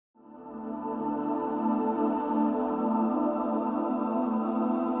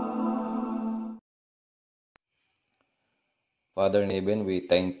Father in heaven, we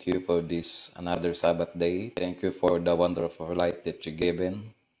thank you for this another Sabbath day. Thank you for the wonderful light that you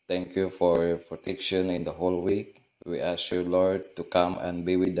given. Thank you for your protection in the whole week. We ask you, Lord, to come and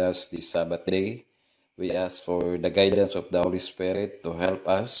be with us this Sabbath day. We ask for the guidance of the Holy Spirit to help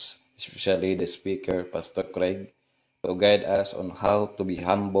us, especially the speaker, Pastor Craig, to guide us on how to be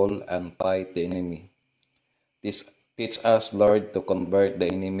humble and fight the enemy. Teach us, Lord, to convert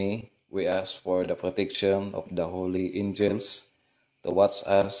the enemy. We ask for the protection of the holy angels to watch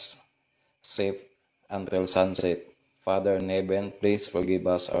us safe until sunset. Father in heaven, please forgive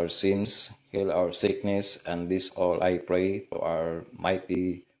us our sins, heal our sickness, and this all I pray for our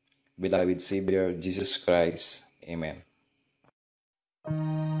mighty, beloved Savior, Jesus Christ. Amen.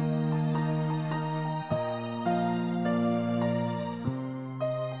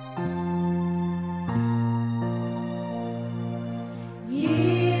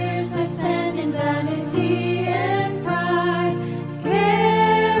 Years I spent in vanity and pride,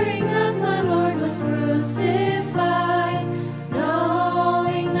 caring that my Lord was crucified,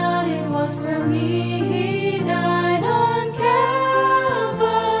 knowing that it was for me He died on Calvary.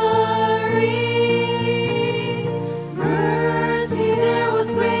 Mercy there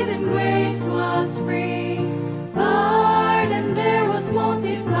was great and grace was free, pardon there was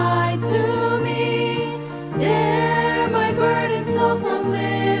multiplied to me. There my burdens all from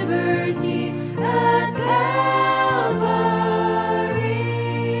liberty at Calvary.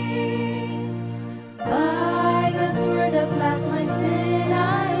 By God's word at last my sin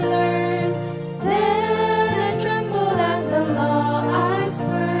I learned. Then I trembled at the law I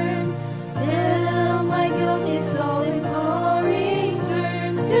spurned, till my guilty soul imploring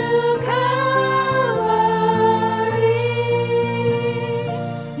turned to Calvary.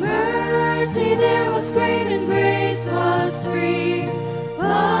 Mercy there was great and grace was free,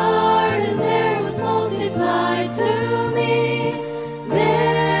 pardon there was multiplied to me.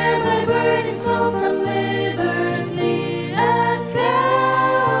 There my burdens all from liberty at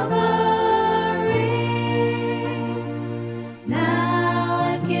Calvary. Now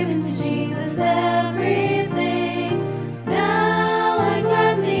I've given to Jesus everything. Now I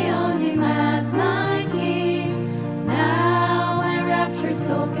gladly own Him as my King. Now my raptured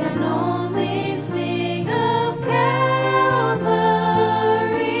soul can only sing of Calvary.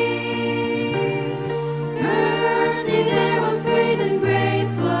 Mercy there was great and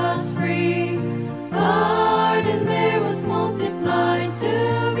grace was free, pardon there was multiplied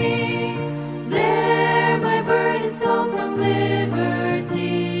to me. There my burdens all from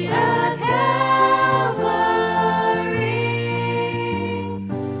liberty at Calvary.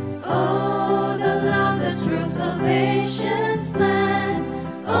 Oh, the love, the true salvation's plan.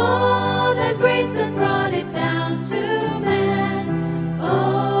 Oh, the grace that brought it down to man.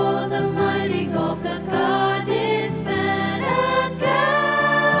 Oh, the mighty gulf that God did span at Calvary.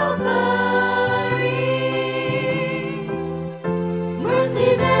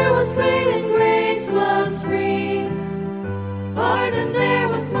 Mercy there was great and grace was free, pardon there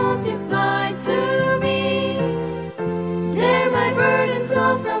was multiplied to me. There my burdens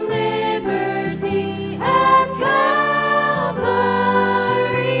all from liberty at Calvary.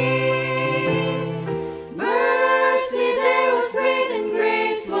 Mercy there was great and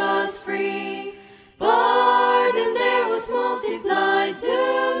grace was free, pardon there was multiplied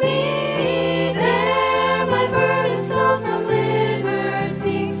to me. There my burdens all from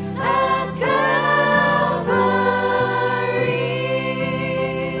liberty at Calvary.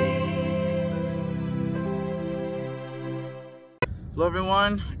 Hello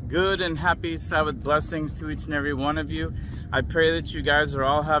everyone, good and happy Sabbath blessings to each and every one of you. I pray that you guys are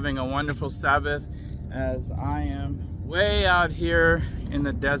all having a wonderful Sabbath, as I am way out here in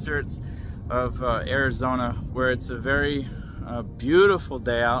the deserts of Arizona, where it's a very beautiful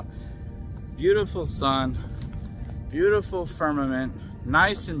day out, beautiful sun, beautiful firmament,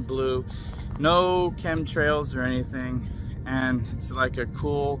 nice and blue, no chemtrails or anything, and it's like a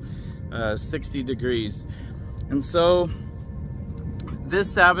cool 60 degrees. And so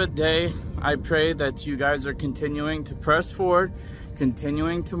this Sabbath day, I pray that you guys are continuing to press forward,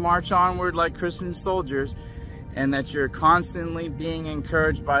 continuing to march onward like Christian soldiers, and that you're constantly being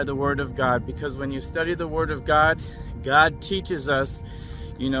encouraged by the Word of God. Because when you study the Word of God, God teaches us,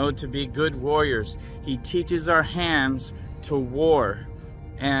 you know, to be good warriors. He teaches our hands to war.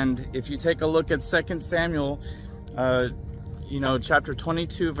 And if you take a look at 2 Samuel, chapter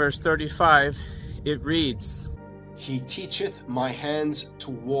 22, verse 35, it reads, He teacheth my hands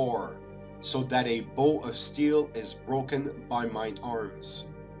to war, so that a bow of steel is broken by mine arms.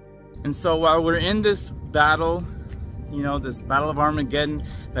 And so while we're in this battle, you know, this battle of Armageddon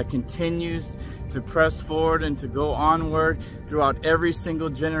that continues to press forward and to go onward throughout every single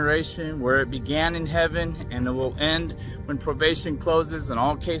generation, where it began in heaven and it will end when probation closes and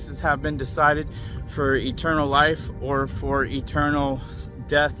all cases have been decided for eternal life or for eternal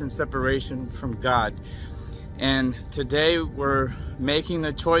death and separation from God. And today we're making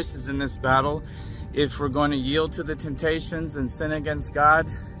the choices in this battle if we're going to yield to the temptations and sin against God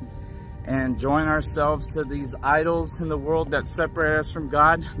and join ourselves to these idols in the world that separate us from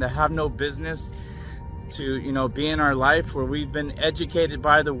God, that have no business to, be in our life, where we've been educated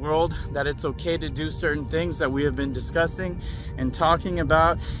by the world that it's okay to do certain things that we have been discussing and talking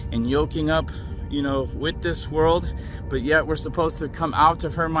about and yoking up, with this world. But yet we're supposed to come out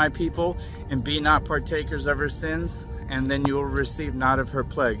of her, my people, and be not partakers of her sins, and then you will receive not of her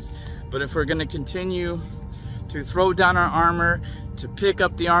plagues. But if we're going to continue to throw down our armor, to pick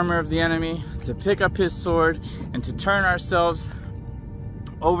up the armor of the enemy, to pick up his sword, and to turn ourselves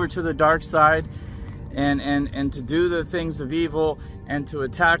over to the dark side, and to do the things of evil, and to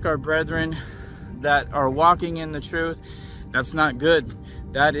attack our brethren that are walking in the truth, that's not good.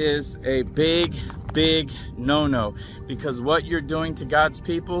 That is a big no-no, because what you're doing to God's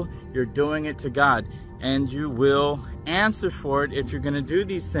people, you're doing it to God, and you will answer for it if you're going to do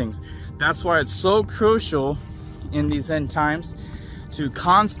these things. That's why it's so crucial in these end times to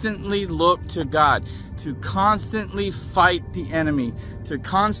constantly look to God, to constantly fight the enemy, to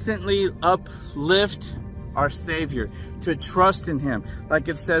constantly uplift our Savior, to trust in him, like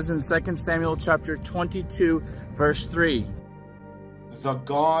it says in 2 Samuel chapter 22 verse 3. The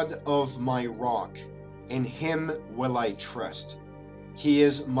God of my rock, in him will I trust. He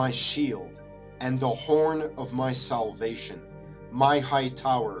is my shield and the horn of my salvation, my high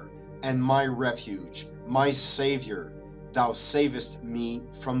tower and my refuge, my Savior. Thou savest me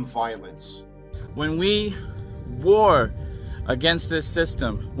from violence. When we war against this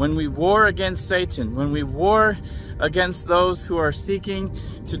system, when we war against Satan, when we war against those who are seeking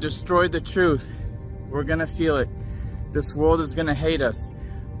to destroy the truth, we're going to feel it. This world is going to hate us.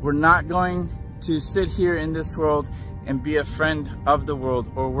 We're not going to sit here in this world and be a friend of the world,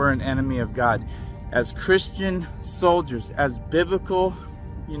 or we're an enemy of God. As Christian soldiers, as biblical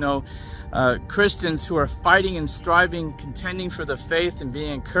Christians who are fighting and striving, contending for the faith and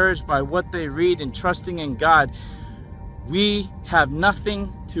being encouraged by what they read and trusting in God, we have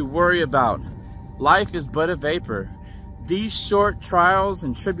nothing to worry about. Life is but a vapor. These short trials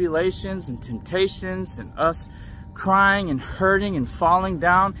and tribulations and temptations and us crying and hurting and falling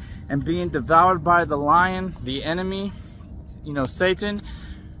down and being devoured by the lion, the enemy, Satan,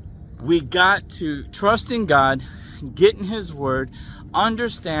 we got to trust in God, get in his word,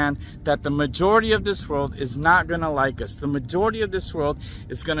 understand that the majority of this world is not going to like us. The majority of this world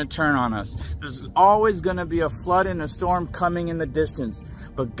is going to turn on us. There's always going to be a flood and a storm coming in the distance.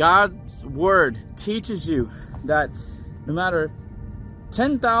 But God's word teaches you that no matter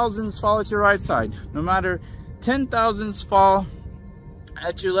 10,000s fall at your right side, no matter 10,000s fall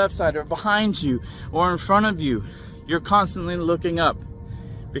at your left side or behind you or in front of you, you're constantly looking up,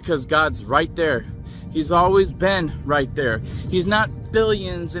 because God's right there. He's always been right there. He's not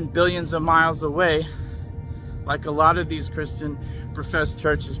billions and billions of miles away like a lot of these Christian professed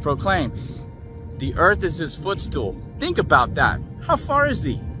churches proclaim. The earth is his footstool. Think about that. How far is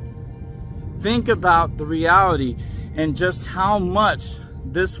he? Think about the reality and just how much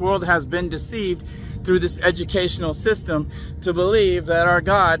this world has been deceived through this educational system to believe that our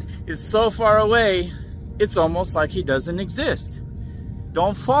God is so far away, it's almost like he doesn't exist.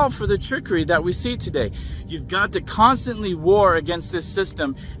 Don't fall for the trickery that we see today. You've got to constantly war against this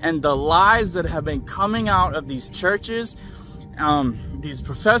system and the lies that have been coming out of these churches, these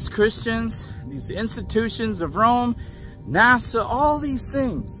professed Christians, these institutions of Rome, NASA, all these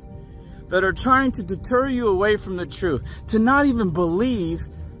things that are trying to deter you away from the truth, to not even believe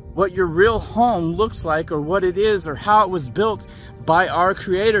what your real home looks like, or what it is, or how it was built by our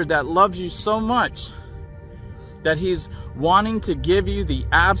Creator that loves you so much that he's wanting to give you the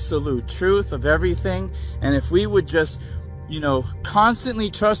absolute truth of everything. And if we would just, constantly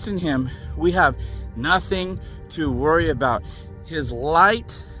trust in him, we have nothing to worry about. His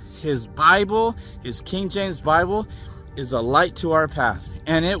light, his Bible, his King James Bible is a light to our path,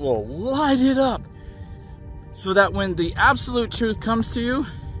 and it will light it up so that when the absolute truth comes to you,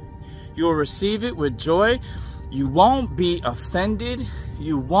 you will receive it with joy. You won't be offended.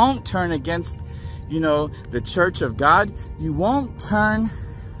 You won't turn against the church of God. You won't turn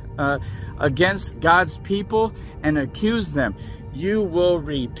against God's people and accuse them. You will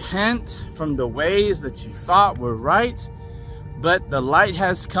repent from the ways that you thought were right, but the light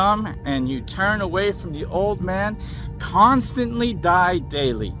has come and you turn away from the old man. Constantly die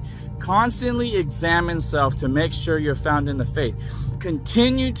daily. Constantly examine self to make sure you're found in the faith.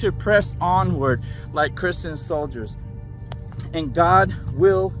 Continue to press onward like Christian soldiers, and God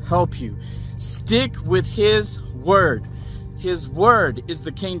will help you. Stick with His Word. His Word is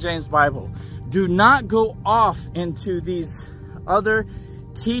the King James Bible. Do not go off into these other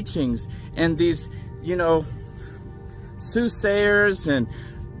teachings and these, soothsayers and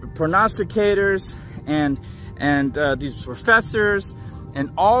prognosticators and these professors and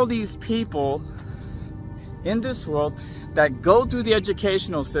all these people in this world that go through the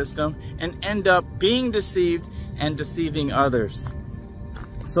educational system and end up being deceived and deceiving others.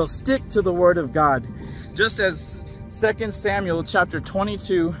 So stick to the Word of God. Just as 2 Samuel chapter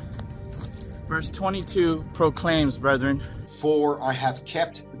 22, verse 22 proclaims, brethren. For I have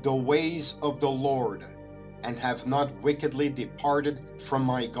kept the ways of the Lord, and have not wickedly departed from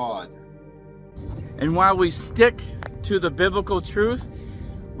my God. And while we stick to the biblical truth,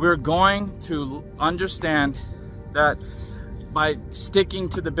 we're going to understand that by sticking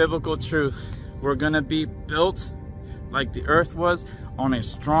to the biblical truth, we're going to be built like the earth was, on a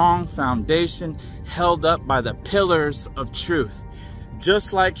strong foundation held up by the pillars of truth.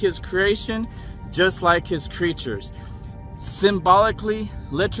 Just like His creation, just like His creatures. Symbolically,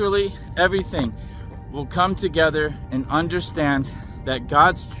 literally, everything will come together and understand that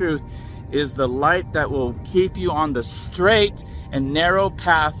God's truth is the light that will keep you on the straight and narrow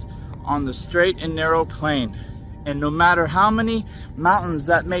path, on the straight and narrow plane. And no matter how many mountains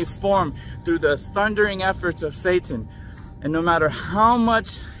that may form through the thundering efforts of Satan, and no matter how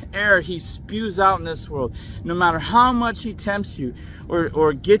much air he spews out in this world, no matter how much he tempts you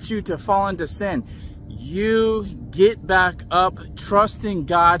or gets you to fall into sin, you get back up, trusting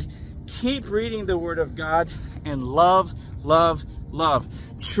God, keep reading the Word of God, and love, love, love.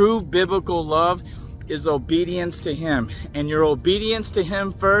 True biblical love is obedience to Him, and your obedience to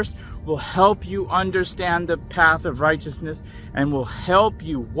Him first will help you understand the path of righteousness and will help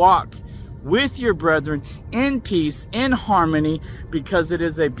you walk with your brethren in peace, in harmony, because it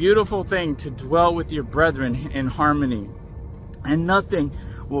is a beautiful thing to dwell with your brethren in harmony. And nothing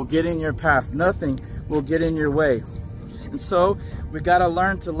will get in your path, nothing will get in your way. And so we got to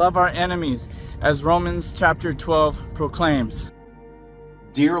learn to love our enemies, as Romans chapter 12 proclaims.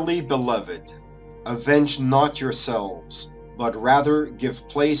 Dearly beloved, avenge not yourselves, but rather give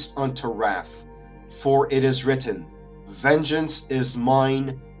place unto wrath. For it is written, Vengeance is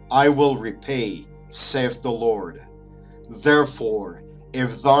mine, I will repay, saith the Lord. Therefore,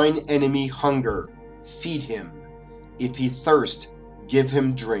 if thine enemy hunger, feed him. If he thirst, give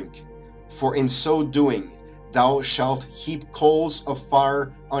him drink. For in so doing, thou shalt heap coals of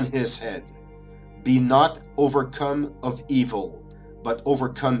fire on his head. Be not overcome of evil, but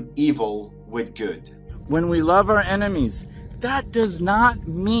overcome evil with good. When we love our enemies, that does not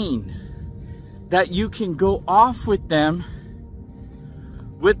mean that you can go off with them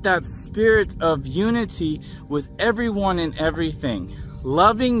with that spirit of unity with everyone and everything.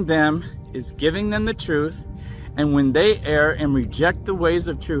 Loving them is giving them the truth, and when they err and reject the ways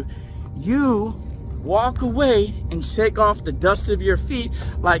of truth, you walk away and shake off the dust of your feet,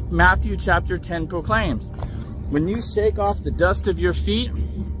 like Matthew chapter 10 proclaims. When you shake off the dust of your feet,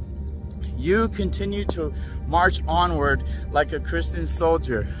 you continue to march onward like a Christian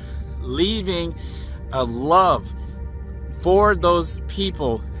soldier, leaving a love for those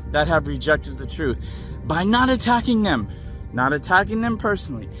people that have rejected the truth by not attacking them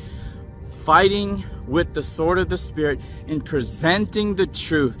personally, fighting with the sword of the Spirit and presenting the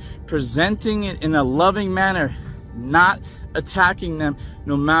truth, presenting it in a loving manner, not attacking them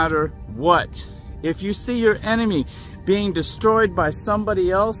no matter what. If you see your enemy being destroyed by somebody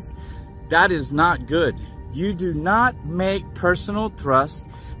else, that is not good. You do not make personal thrusts,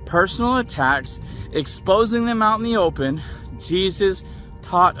 personal attacks, exposing them out in the open. Jesus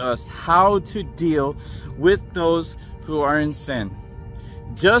taught us how to deal with those who are in sin,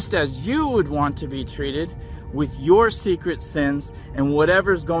 just as you would want to be treated with your secret sins and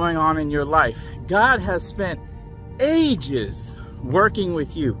whatever's going on in your life. God has spent ages working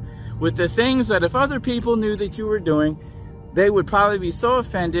with you with the things that if other people knew that you were doing, they would probably be so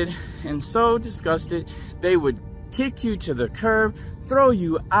offended and so disgusted, they would kick you to the curb, throw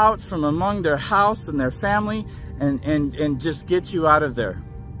you out from among their house and their family, and just get you out of there.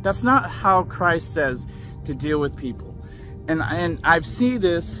 That's not how Christ says to deal with people. And I've seen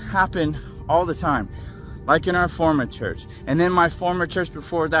this happen all the time, like in our former church, and then my former church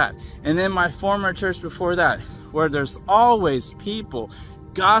before that, and then my former church before that, where there's always people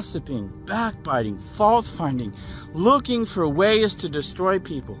gossiping, backbiting, fault finding, looking for ways to destroy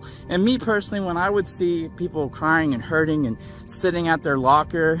people. And me personally, when I would see people crying and hurting and sitting at their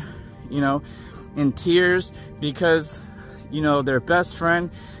locker, in tears because, their best friend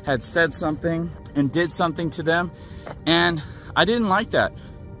had said something and did something to them. And I didn't like that.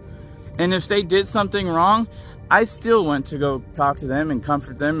 And if they did something wrong, I still went to go talk to them and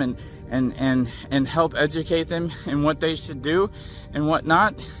comfort them and help educate them in what they should do and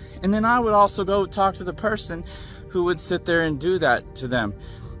whatnot. And then I would also go talk to the person who would sit there and do that to them,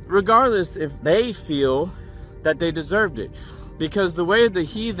 regardless if they feel that they deserved it. Because the way of the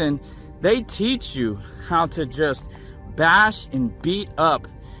heathen, they teach you how to just bash and beat up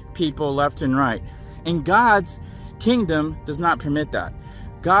people left and right. And God's kingdom does not permit that.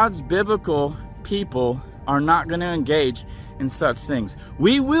 God's biblical people are not going to engage in such things.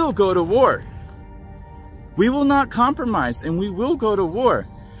 We will go to war. We will not compromise, and we will go to war.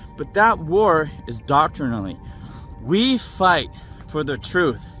 But that war is doctrinally. We fight for the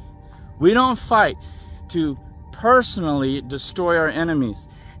truth. We don't fight to personally destroy our enemies.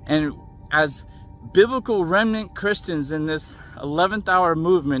 And as biblical remnant Christians in this 11th hour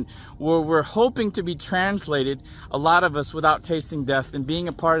movement, where we're hoping to be translated, a lot of us, without tasting death and being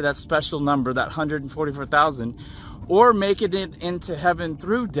a part of that special number, that 144,000, or making it into heaven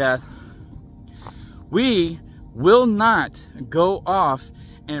through death, we will not go off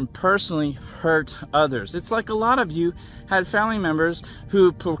and personally hurt others. It's like a lot of you had family members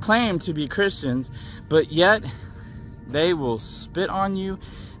who proclaim to be Christians, but yet they will spit on you.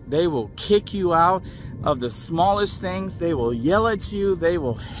 They will kick you out of the smallest things. They will yell at you. They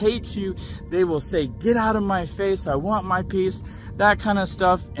will hate you. They will say, "Get out of my face. I want my peace." That kind of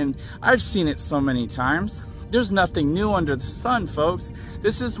stuff. And I've seen it so many times. There's nothing new under the sun, folks.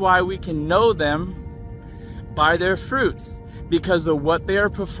 This is why we can know them by their fruits, because of what they are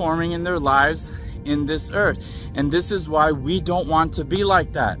performing in their lives in this earth. And this is why we don't want to be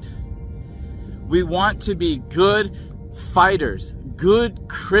like that. We want to be good fighters, good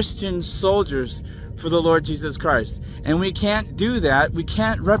Christian soldiers for the Lord Jesus Christ. And we can't do that. We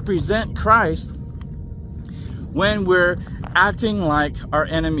can't represent Christ when we're acting like our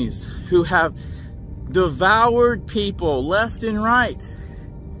enemies, who have devoured people left and right.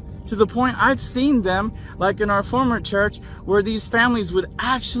 To the point I've seen them, like in our former church, where these families would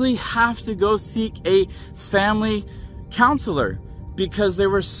actually have to go seek a family counselor because they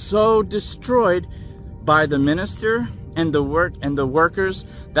were so destroyed by the minister and the workers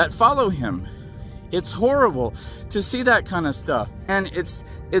that follow him. It's horrible to see that kind of stuff. And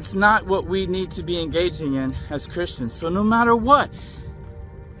it's not what we need to be engaging in as Christians. So no matter what,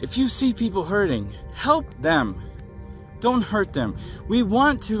 if you see people hurting, help them. Don't hurt them. We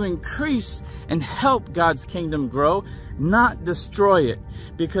want to increase and help God's kingdom grow, not destroy it.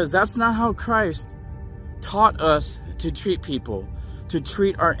 Because that's not how Christ taught us to treat people, to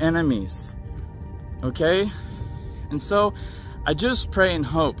treat our enemies. Okay? And so I just pray and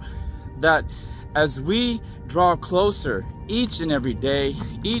hope that as we draw closer each and every day,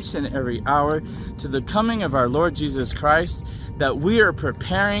 each and every hour to the coming of our Lord Jesus Christ, that we are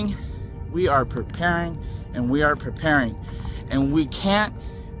preparing, and we are preparing. And we can't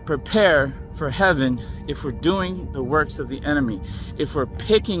prepare for heaven if we're doing the works of the enemy, if we're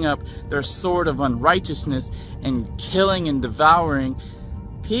picking up their sword of unrighteousness and killing and devouring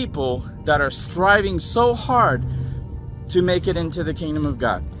people that are striving so hard to make it into the kingdom of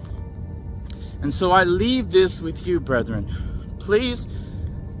God. And so I leave this with you, brethren. Please,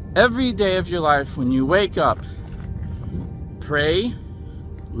 every day of your life, when you wake up, pray,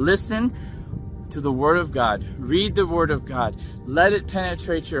 listen to the Word of God. Read the Word of God. Let it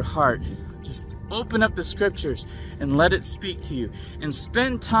penetrate your heart. Just open up the Scriptures and let it speak to you. And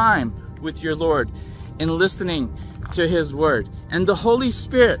spend time with your Lord in listening to His Word. And the Holy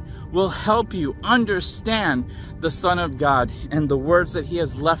Spirit will help you understand the Son of God and the words that He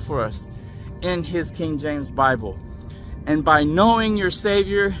has left for us in His King James Bible. And by knowing your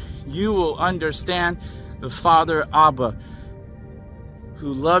Savior, you will understand the Father Abba,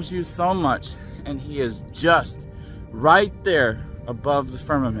 who loves you so much. And He is just right there above the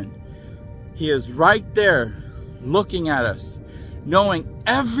firmament. He is right there looking at us, knowing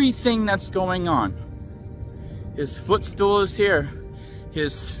everything that's going on. His footstool is here.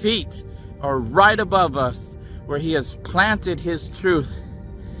 His feet are right above us, where He has planted His truth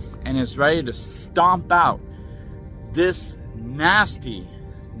and is ready to stomp out this nasty,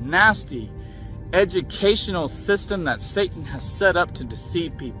 nasty educational system that Satan has set up to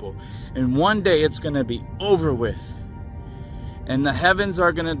deceive people. And one day it's going to be over with. And the heavens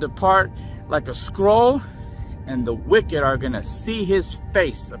are going to depart like a scroll, and the wicked are going to see His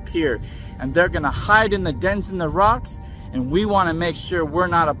face appear. And they're going to hide in the dens and the rocks. And we want to make sure we're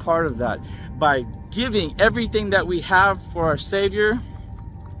not a part of that. By giving everything that we have for our Savior,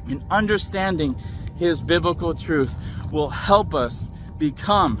 and understanding His biblical truth will help us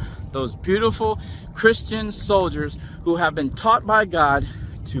become those beautiful Christian soldiers who have been taught by God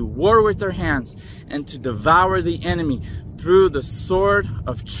to war with their hands and to devour the enemy through the sword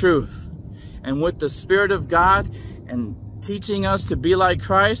of truth. And with the Spirit of God and teaching us to be like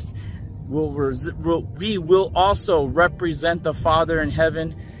Christ, we will also represent the Father in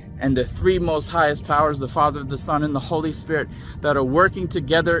heaven and the three most highest powers, the Father, the Son, and the Holy Spirit, that are working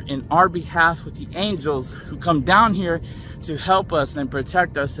together in our behalf with the angels who come down here to help us and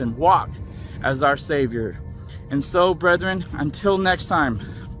protect us and walk as our Savior. And so, brethren, until next time,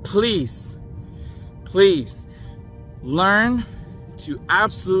 please, please learn to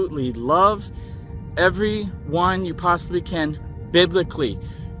absolutely love everyone you possibly can biblically.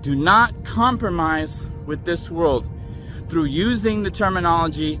 Do not compromise with this world through using the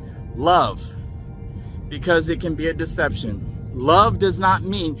terminology love, because it can be a deception. Love does not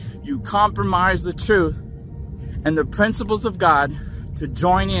mean you compromise the truth and the principles of God to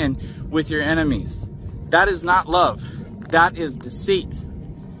join in with your enemies. That is not love. That is deceit,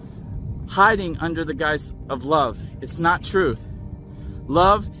 hiding under the guise of love. It's not truth.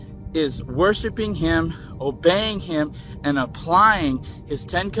 Love is worshiping Him, obeying Him, and applying His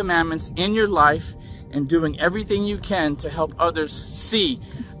 10 Commandments in your life, and doing everything you can to help others see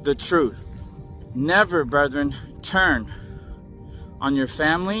the truth. Never, brethren, turn on your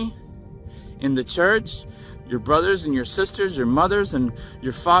family in the church, your brothers and your sisters, your mothers and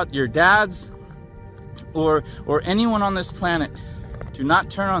your dads, or anyone on this planet. Do not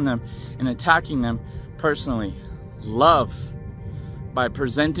turn on them and attacking them personally. Love by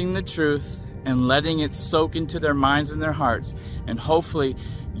presenting the truth and letting it soak into their minds and their hearts, and hopefully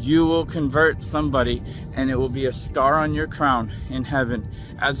you will convert somebody, and it will be a star on your crown in heaven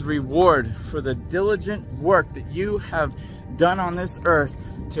as a reward for the diligent work that you have done on this earth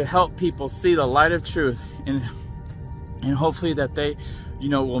to help people see the light of truth, and hopefully that they,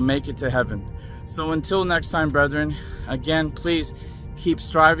 will make it to heaven. So until next time, brethren, again, please keep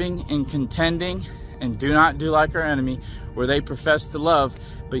striving and contending, and do not do like our enemy, where they profess to love,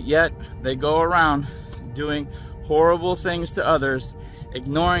 but yet they go around doing horrible things to others,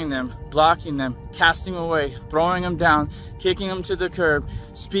 ignoring them, blocking them, casting them away, throwing them down, kicking them to the curb,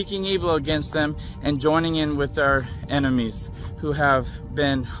 speaking evil against them, and joining in with our enemies who have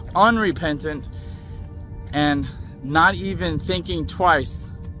been unrepentant and not even thinking twice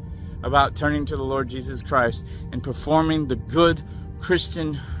about turning to the Lord Jesus Christ and performing the good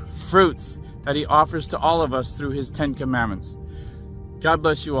Christian fruits that He offers to all of us through His 10 Commandments. God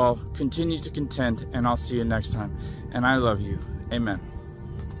bless you all. Continue to contend, and I'll see you next time. And I love you. Amen.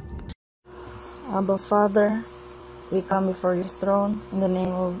 Abba Father, we come before your throne in the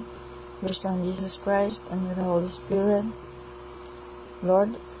name of your Son Jesus Christ and with the Holy Spirit.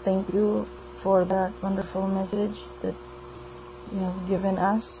 Lord, thank you for that wonderful message that you have given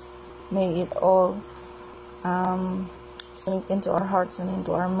us. May it all sink into our hearts and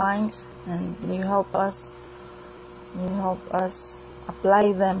into our minds, and may you help us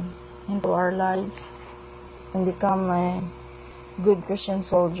apply them into our lives and become a good Christian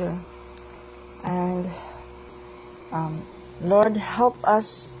soldier. And Lord, help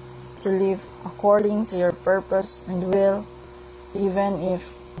us to live according to your purpose and will, even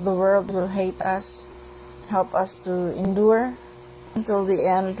if the world will hate us. Help us to endure until the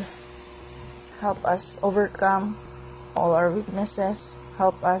end. Help us overcome all our weaknesses.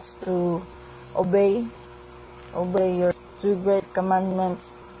 Help us to obey your 2 great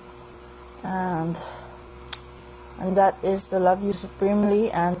commandments, and that is to love you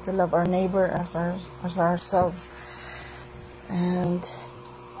supremely and to love our neighbor as ourselves. And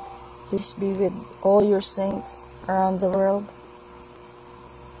please be with all your saints around the world,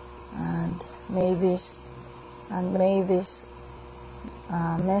 and may this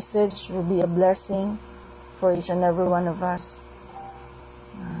message will be a blessing for each and every one of us.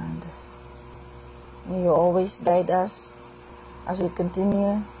 And may you always guide us as we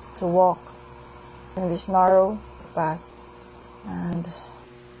continue to walk in this narrow path. And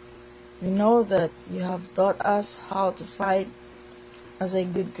we know that you have taught us how to fight as a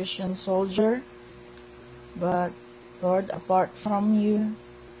good Christian soldier, but Lord, apart from you,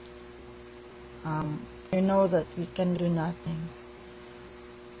 we know that we can do nothing.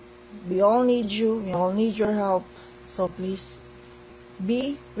 We all need you, we all need your help. So please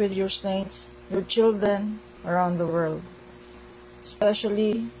be with your saints, your children around the world,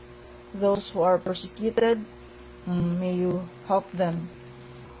 especially those who are persecuted. May you help them,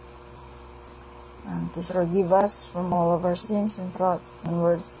 and please forgive us from all of our sins and thoughts and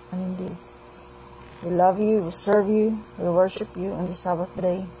words and in deeds. We love you, we serve you, we worship you on the Sabbath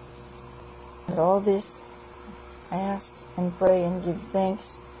day. And all this I ask and pray and give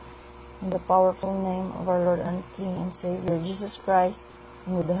thanks in the powerful name of our Lord and King and Savior Jesus Christ,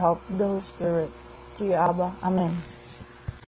 and with the help of the Holy Spirit. To you, Abba. Amen.